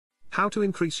How to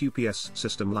increase UPS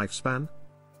system lifespan?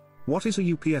 What is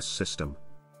a UPS system?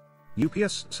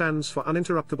 UPS stands for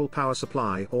Uninterruptible Power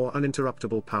Supply or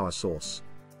Uninterruptible Power Source.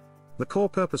 The core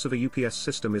purpose of a UPS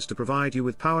system is to provide you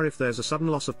with power if there's a sudden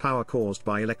loss of power caused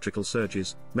by electrical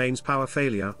surges, mains power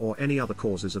failure or any other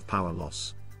causes of power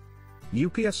loss.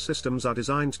 UPS systems are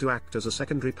designed to act as a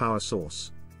secondary power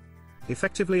source.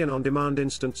 Effectively an on-demand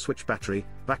instant switch battery,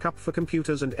 backup for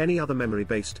computers and any other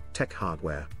memory-based tech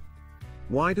hardware.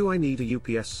 Why do I need a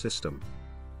UPS system?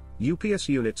 UPS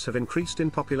units have increased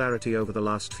in popularity over the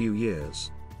last few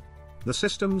years. The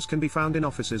systems can be found in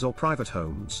offices or private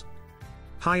homes.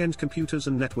 High-end computers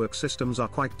and network systems are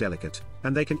quite delicate,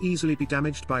 and they can easily be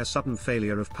damaged by a sudden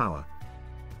failure of power.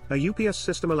 A UPS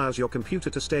system allows your computer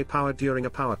to stay powered during a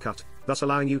power cut, thus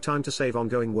allowing you time to save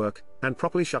ongoing work, and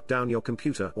properly shut down your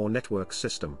computer or network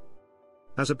system.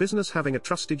 As a business, having a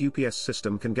trusted UPS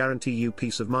system can guarantee you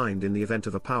peace of mind in the event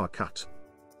of a power cut.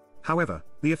 However,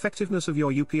 the effectiveness of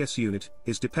your UPS unit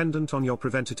is dependent on your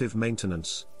preventative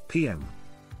maintenance, PM.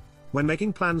 When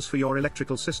making plans for your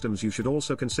electrical systems, you should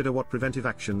also consider what preventive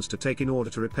actions to take in order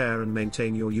to repair and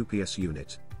maintain your UPS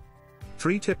unit.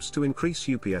 3 tips to increase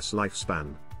UPS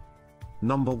lifespan.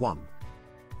 Number 1.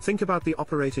 Think about the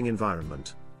operating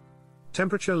environment.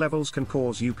 Temperature levels can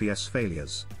cause UPS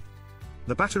failures.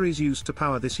 The batteries used to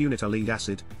power this unit are lead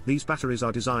acid. These batteries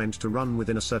are designed to run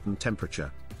within a certain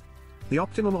temperature. The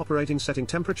optimum operating setting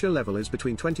temperature level is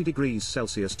between 20 degrees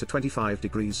Celsius to 25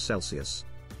 degrees Celsius.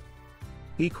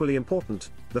 Equally important,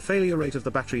 the failure rate of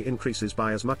the battery increases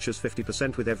by as much as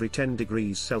 50% with every 10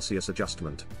 degrees Celsius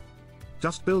adjustment.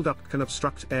 Dust buildup can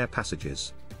obstruct air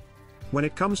passages. When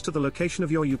it comes to the location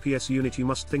of your UPS unit, you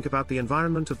must think about the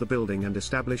environment of the building and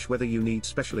establish whether you need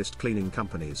specialist cleaning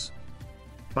companies.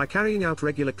 By carrying out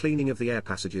regular cleaning of the air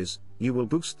passages, you will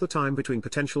boost the time between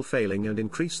potential failing and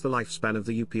increase the lifespan of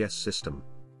the UPS system.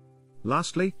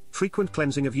 Lastly, frequent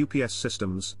cleansing of UPS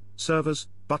systems, servers,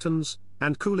 buttons,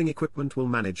 and cooling equipment will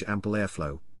manage ample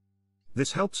airflow.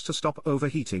 This helps to stop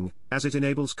overheating, as it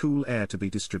enables cool air to be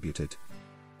distributed.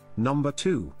 Number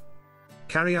 2.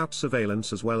 Carry out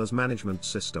surveillance as well as management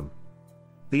system.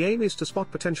 The aim is to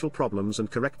spot potential problems and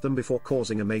correct them before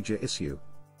causing a major issue.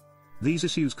 These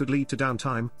issues could lead to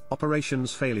downtime,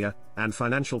 operations failure, and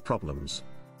financial problems.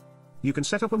 You can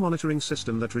set up a monitoring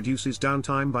system that reduces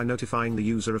downtime by notifying the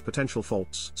user of potential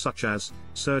faults such as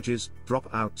surges,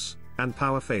 dropouts, and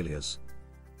power failures.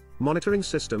 Monitoring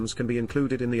systems can be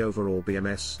included in the overall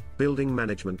BMS, building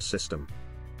management system.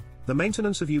 The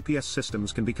maintenance of UPS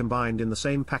systems can be combined in the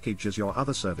same package as your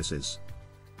other services.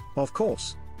 Of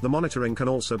course, the monitoring can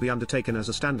also be undertaken as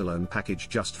a standalone package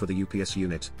just for the UPS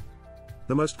unit.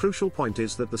 The most crucial point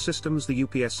is that the systems the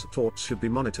UPS supports should be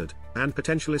monitored, and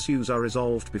potential issues are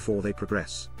resolved before they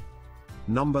progress.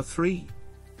 Number 3.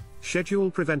 Schedule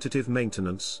preventative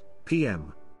maintenance,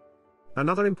 PM.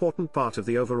 Another important part of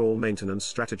the overall maintenance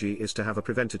strategy is to have a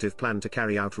preventative plan to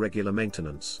carry out regular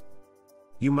maintenance.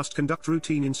 You must conduct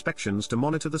routine inspections to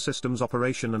monitor the system's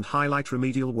operation and highlight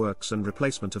remedial works and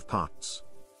replacement of parts.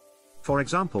 For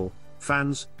example,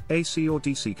 fans, AC or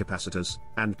DC capacitors,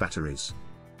 and batteries.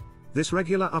 This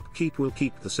regular upkeep will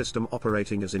keep the system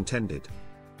operating as intended.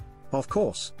 Of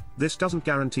course, this doesn't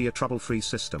guarantee a trouble-free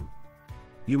system.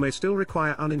 You may still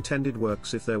require unintended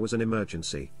works if there was an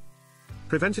emergency.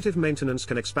 Preventative maintenance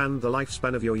can expand the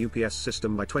lifespan of your UPS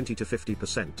system by 20 to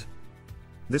 50%.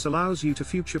 This allows you to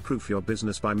future-proof your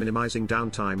business by minimizing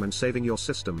downtime and saving your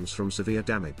systems from severe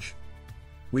damage.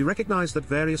 We recognize that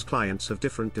various clients have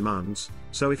different demands,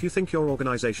 so if you think your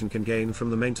organization can gain from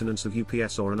the maintenance of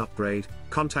UPS or an upgrade,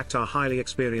 contact our highly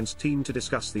experienced team to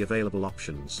discuss the available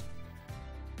options.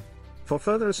 For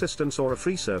further assistance or a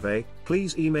free survey,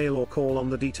 please email or call on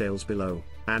the details below,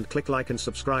 and click like and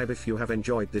subscribe if you have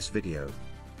enjoyed this video.